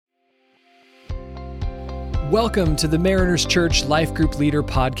Welcome to the Mariners Church Life Group Leader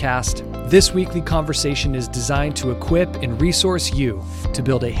Podcast. This weekly conversation is designed to equip and resource you to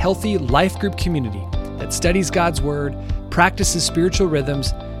build a healthy life group community that studies God's Word, practices spiritual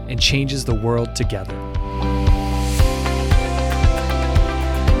rhythms, and changes the world together.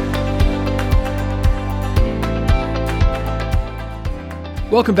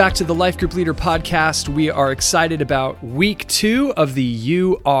 Welcome back to the Life Group Leader Podcast. We are excited about week 2 of the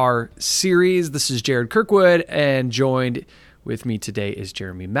You Are series. This is Jared Kirkwood, and joined with me today is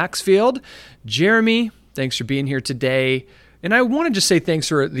Jeremy Maxfield. Jeremy, thanks for being here today. And I want to just say thanks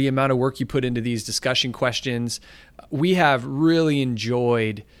for the amount of work you put into these discussion questions. We have really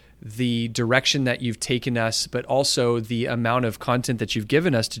enjoyed the direction that you've taken us, but also the amount of content that you've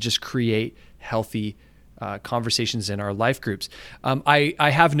given us to just create healthy conversations in our life groups. I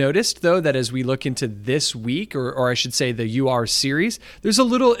have noticed, though, that as we look into this week, or I should say the You Are series,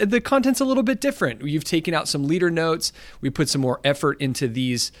 the content's a little bit different. You've taken out some leader notes. We put some more effort into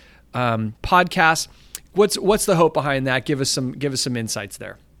these podcasts. What's the hope behind that? Give us some insights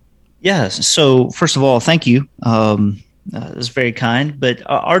there. Yeah. So first of all, thank you. It's very kind. But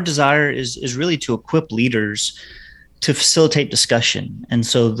our desire is really to equip leaders to facilitate discussion. And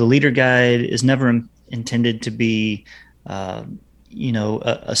so the leader guide is never intended to be, a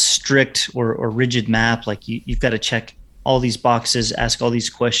strict or rigid map. Like you've got to check all these boxes, ask all these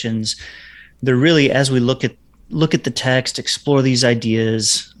questions. They're really, as we look at the text, explore these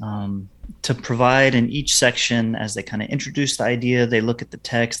ideas, to provide in each section as they kind of introduce the idea, they look at the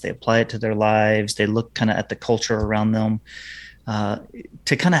text, they apply it to their lives, they look kind of at the culture around them,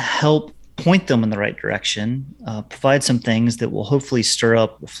 to kind of help point them in the right direction, provide some things that will hopefully stir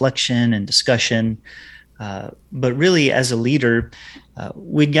up reflection and discussion. But really, as a leader,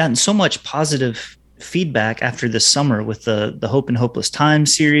 we'd gotten so much positive feedback after this summer with the Hope and Hopeless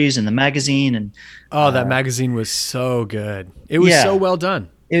Times series and the magazine. And that magazine was so good. It was so well done.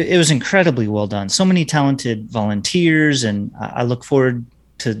 It was incredibly well done. So many talented volunteers, and I look forward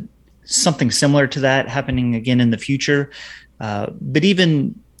to something similar to that happening again in the future. But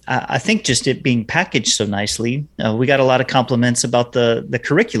even I think just it being packaged so nicely, we got a lot of compliments about the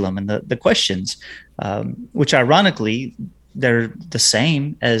curriculum and the questions, which ironically, they're the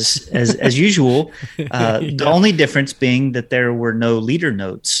same as usual. The only difference being that there were no leader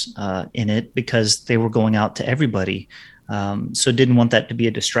notes in it because they were going out to everybody. So didn't want that to be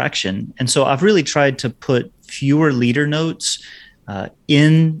a distraction. And so I've really tried to put fewer leader notes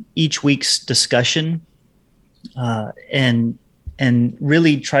in each week's discussion, and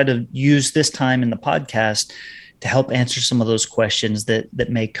really try to use this time in the podcast to help answer some of those questions that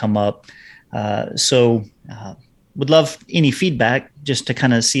may come up. So would love any feedback just to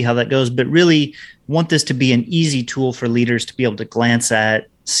kind of see how that goes, but really want this to be an easy tool for leaders to be able to glance at,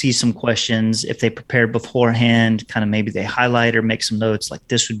 see some questions. If they prepare beforehand, kind of maybe they highlight or make some notes like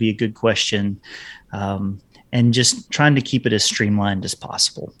this would be a good question, and just trying to keep it as streamlined as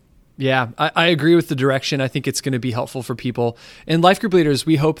possible. Yeah, I agree with the direction. I think it's going to be helpful for people. And life group leaders,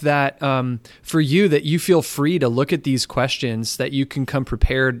 we hope that for you, that you feel free to look at these questions, that you can come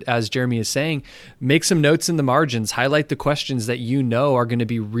prepared, as Jeremy is saying, make some notes in the margins, highlight the questions that you know are going to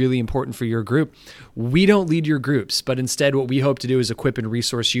be really important for your group. We don't lead your groups, but instead what we hope to do is equip and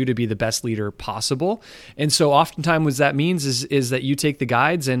resource you to be the best leader possible. And so oftentimes what that means is that you take the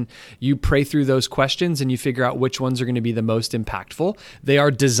guides and you pray through those questions and you figure out which ones are going to be the most impactful. They are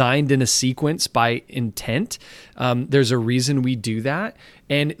designed in a sequence by intent. There's a reason we do that.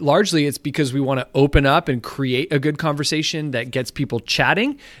 And largely it's because we want to open up and create a good conversation that gets people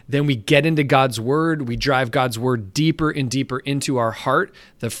chatting. Then we get into God's Word. We drive God's Word deeper and deeper into our heart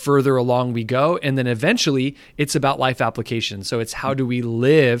the further along we go. And then eventually it's about life application. So it's how do we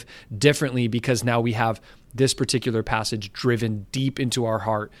live differently, because now we have this particular passage driven deep into our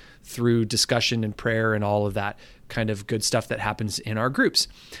heart through discussion and prayer and all of that kind of good stuff that happens in our groups.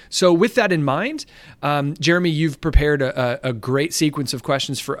 So with that in mind, Jeremy, you've prepared a great sequence of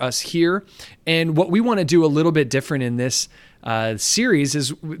questions for us here. And what we want to do a little bit different in this series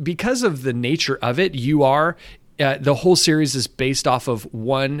is, because of the nature of it, the whole series is based off of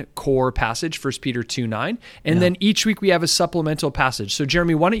one core passage, 1 Peter 2:9, and then each week we have a supplemental passage. So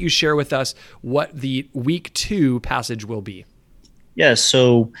Jeremy, why don't you share with us what the week 2 passage will be? Yeah,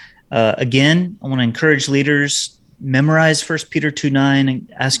 so again, I want to encourage leaders, memorize 1 Peter 2:9,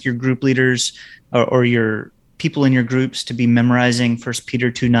 and ask your group leaders or your people in your groups to be memorizing 1 Peter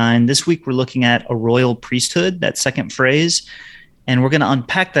 2:9. This week we're looking at a royal priesthood, that second phrase. And we're going to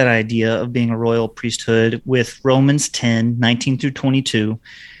unpack that idea of being a royal priesthood with Romans 10:19 through 22,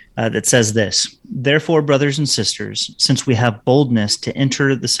 that says this: "Therefore, brothers and sisters, since we have boldness to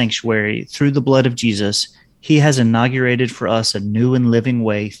enter the sanctuary through the blood of Jesus, He has inaugurated for us a new and living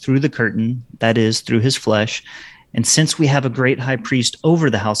way through the curtain, that is, through his flesh. And since we have a great high priest over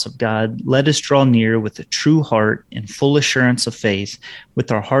the house of God, let us draw near with a true heart and full assurance of faith,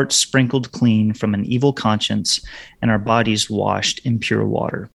 with our hearts sprinkled clean from an evil conscience and our bodies washed in pure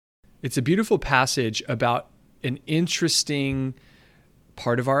water. It's a beautiful passage about an interesting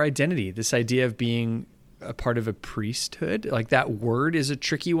part of our identity, this idea of being a part of a priesthood. Like, that word is a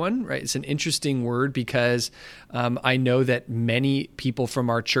tricky one, right? It's an interesting word because I know that many people from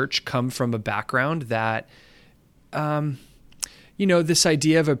our church come from a background that, this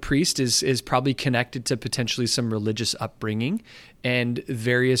idea of a priest is probably connected to potentially some religious upbringing, and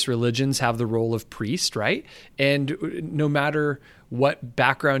various religions have the role of priest, right? And no matter what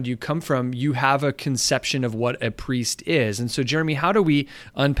background you come from, you have a conception of what a priest is. And so, Jeremy, how do we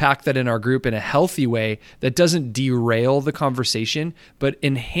unpack that in our group in a healthy way that doesn't derail the conversation, but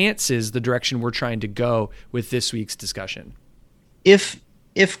enhances the direction we're trying to go with this week's discussion? If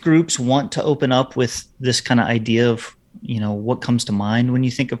groups want to open up with this kind of idea of, what comes to mind when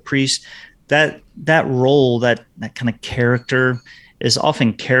you think of priest, that role, that kind of character is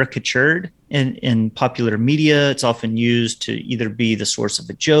often caricatured in popular media. It's often used to either be the source of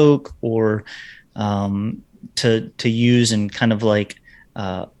a joke or to use in kind of like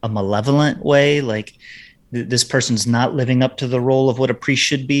a malevolent way, like this person's not living up to the role of what a priest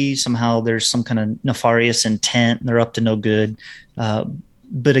should be. Somehow there's some kind of nefarious intent and they're up to no good.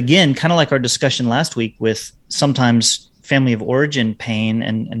 But again, kind of like our discussion last week with sometimes family of origin pain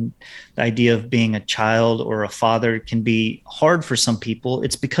and the idea of being a child or a father can be hard for some people.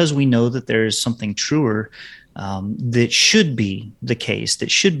 It's because we know that there is something truer that should be the case, that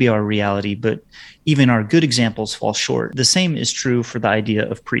should be our reality, but even our good examples fall short. The same is true for the idea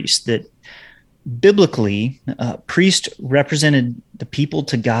of priest, that biblically, priest represented the people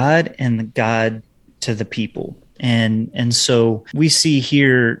to God and God to the people. And so we see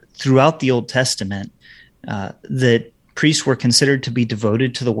here throughout the Old Testament that priests were considered to be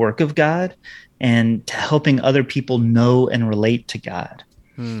devoted to the work of God and to helping other people know and relate to God.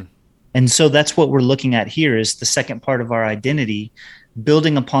 And so that's what we're looking at here is the second part of our identity,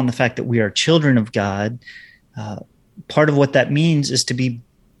 building upon the fact that we are children of God. Part of what that means is to be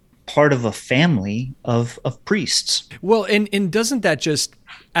part of a family of priests. Well, and doesn't that just,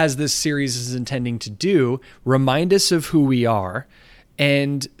 as this series is intending to do, remind us of who we are?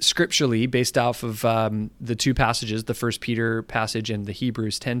 And scripturally, based off of the two passages, the 1 Peter passage and the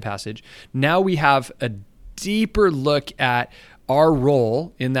Hebrews 10 passage, now we have a deeper look at our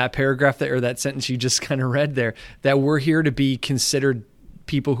role in that paragraph or that sentence you just kind of read there, that we're here to be considered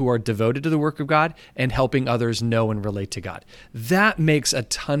people who are devoted to the work of God and helping others know and relate to God. That makes a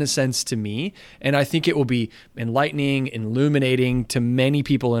ton of sense to me. And I think it will be enlightening, illuminating to many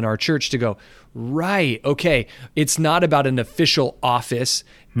people in our church to go, right, okay, it's not about an official office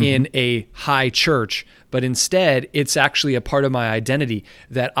in a high church, but instead it's actually a part of my identity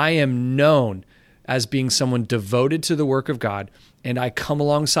that I am known as being someone devoted to the work of God, and I come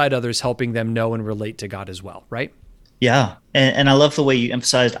alongside others helping them know and relate to God as well, right? Yeah. And I love the way you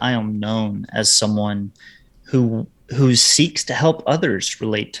emphasized I am known as someone who seeks to help others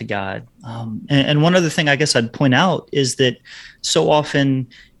relate to God. And one other thing I guess I'd point out is that so often,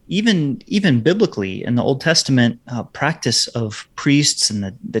 even biblically in the Old Testament practice of priests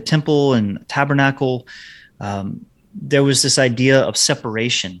and the temple and the tabernacle, there was this idea of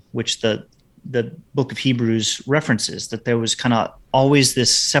separation, which the book of Hebrews references, that there was kind of always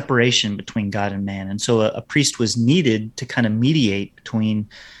this separation between God and man. And so a priest was needed to kind of mediate between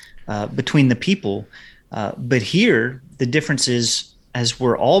the people. But here, the difference is, as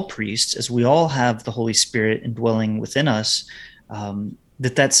we're all priests, as we all have the Holy Spirit indwelling within us,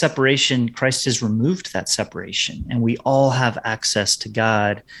 that separation, Christ has removed that separation, and we all have access to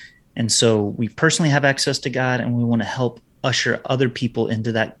God. And so we personally have access to God, and we want to help usher other people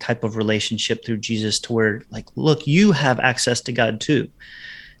into that type of relationship through Jesus, to where, like, look, you have access to God too.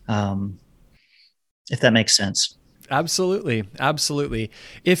 If that makes sense. Absolutely. Absolutely.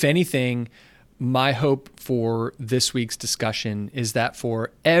 If anything, my hope for this week's discussion is that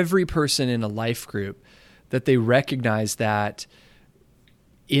for every person in a life group, that they recognize that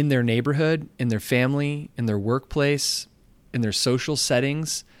in their neighborhood, in their family, in their workplace, in their social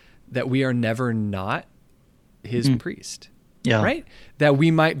settings, that we are never not his priest. Yeah. Right? That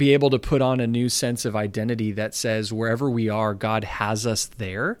we might be able to put on a new sense of identity that says wherever we are, God has us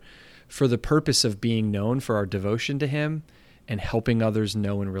there for the purpose of being known for our devotion to him and helping others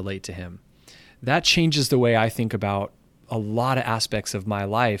know and relate to him. That changes the way I think about a lot of aspects of my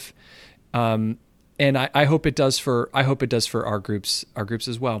life. And And I hope it does for our groups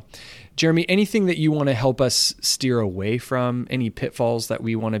as well. Jeremy, anything that you want to help us steer away from, any pitfalls that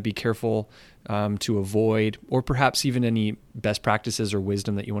we want to be careful to avoid, or perhaps even any best practices or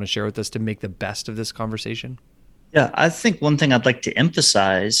wisdom that you want to share with us to make the best of this conversation? Yeah, I think one thing I'd like to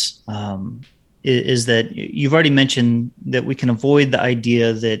emphasize is that you've already mentioned that we can avoid the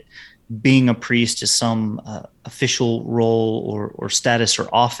idea that being a priest is some official role or status or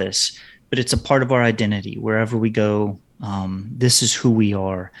office, but it's a part of our identity. Wherever we go, this is who we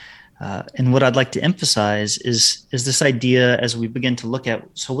are. And what I'd like to emphasize is this idea as we begin to look at,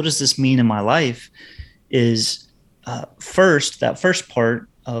 so what does this mean in my life, is that first part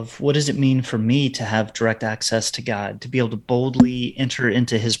of what does it mean for me to have direct access to God, to be able to boldly enter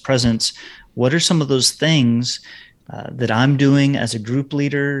into his presence? What are some of those things that I'm doing as a group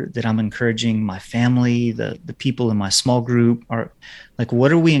leader, that I'm encouraging my family, the people in my small group? Are like,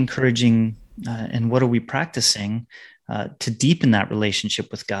 what are we encouraging and what are we practicing to deepen that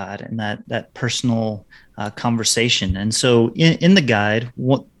relationship with God and that personal conversation? And so in the guide,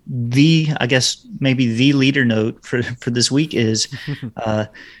 I guess maybe the leader note for this week is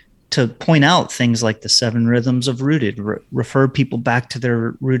to point out things like the 7 rhythms of Rooted, refer people back to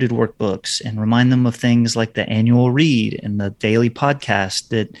their Rooted workbooks, and remind them of things like the annual read and the daily podcast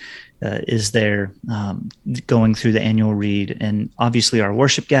that is there going through the annual read, and obviously our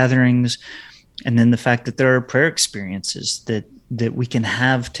worship gatherings, and then the fact that there are prayer experiences that we can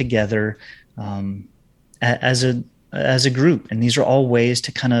have together as a group. And these are all ways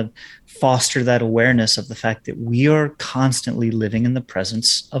to kind of foster that awareness of the fact that we are constantly living in the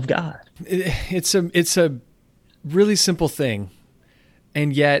presence of God. It's a really simple thing,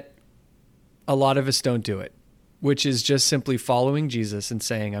 and yet a lot of us don't do it, which is just simply following Jesus and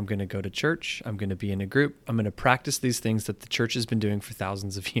saying, I'm going to go to church, I'm going to be in a group, I'm going to practice these things that the church has been doing for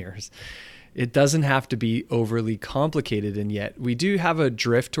thousands of years. It doesn't have to be overly complicated, and yet we do have a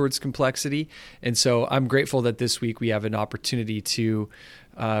drift towards complexity. And so I'm grateful that this week we have an opportunity to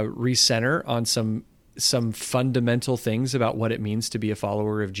recenter on some fundamental things about what it means to be a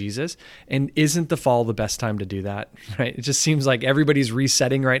follower of Jesus. And isn't the fall the best time to do that, right? It just seems like everybody's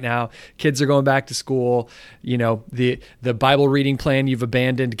resetting right now. Kids are going back to school. You know, the Bible reading plan you've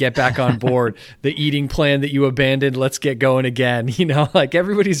abandoned, get back on board. The eating plan that you abandoned, let's get going again. You know, like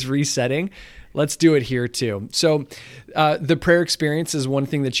everybody's resetting. Let's do it here too. So the prayer experience is one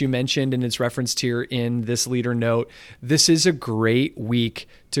thing that you mentioned, and it's referenced here in this leader note. This is a great week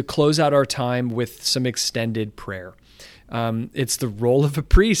to close out our time with some extended prayer. It's the role of a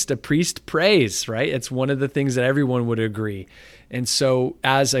priest. A priest prays, right? It's one of the things that everyone would agree. And so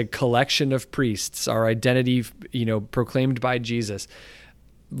as a collection of priests, our identity, proclaimed by Jesus,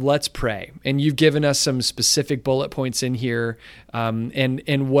 let's pray. And you've given us some specific bullet points in here.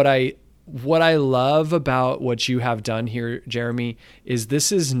 And what I love about what you have done here, Jeremy, is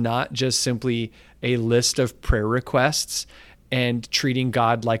this is not just simply a list of prayer requests and treating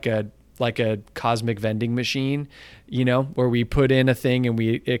God like a cosmic vending machine, where we put in a thing and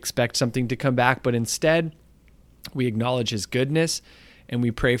we expect something to come back, but instead we acknowledge his goodness and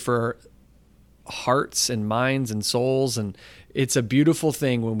we pray for hearts and minds and souls. And it's a beautiful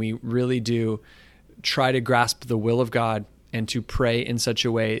thing when we really do try to grasp the will of God and to pray in such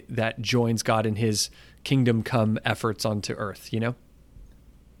a way that joins God in his kingdom come efforts onto earth,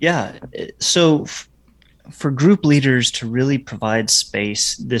 Yeah. So for group leaders to really provide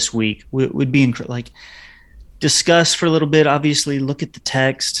space this week would be discuss for a little bit, obviously look at the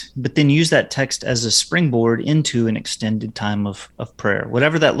text, but then use that text as a springboard into an extended time of prayer.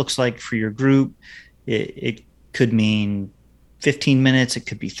 Whatever that looks like for your group, it could mean 15 minutes, it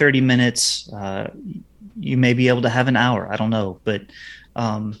could be 30 minutes, you may be able to have an hour. I don't know, but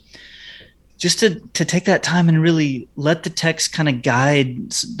just to take that time and really let the text kind of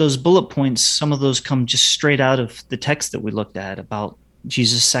guide those bullet points. Some of those come just straight out of the text that we looked at about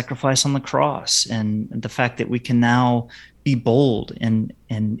Jesus' sacrifice on the cross and the fact that we can now be bold and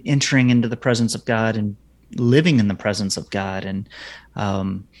entering into the presence of God and living in the presence of God. And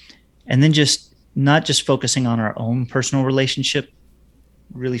then just not just focusing on our own personal relationship,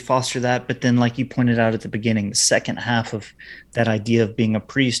 really foster that. But then, like you pointed out at the beginning, the second half of that idea of being a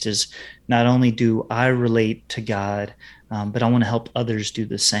priest is not only do I relate to God, but I want to help others do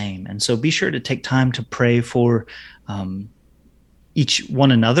the same. And so be sure to take time to pray for each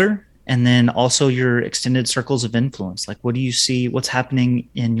one another, and then also your extended circles of influence. Like, what do you see? What's happening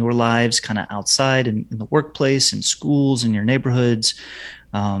in your lives kind of outside in the workplace, in schools, in your neighborhoods,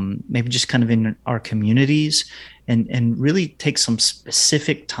 maybe just kind of in our communities, and really take some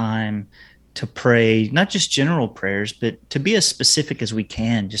specific time to pray, not just general prayers, but to be as specific as we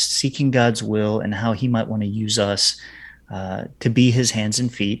can, just seeking God's will and how he might want to use us to be his hands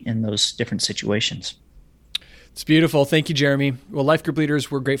and feet in those different situations. It's beautiful. Thank you, Jeremy. Well, Life Group leaders,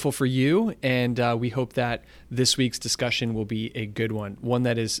 we're grateful for you, and we hope that this week's discussion will be a good one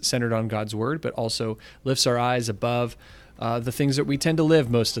that is centered on God's word, but also lifts our eyes above the things that we tend to live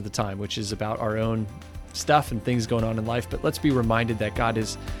most of the time, which is about our own stuff and things going on in life. But let's be reminded that God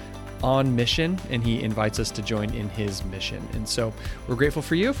is on mission, and he invites us to join in his mission. And so we're grateful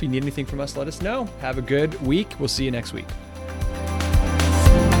for you. If you need anything from us, let us know. Have a good week. We'll see you next week.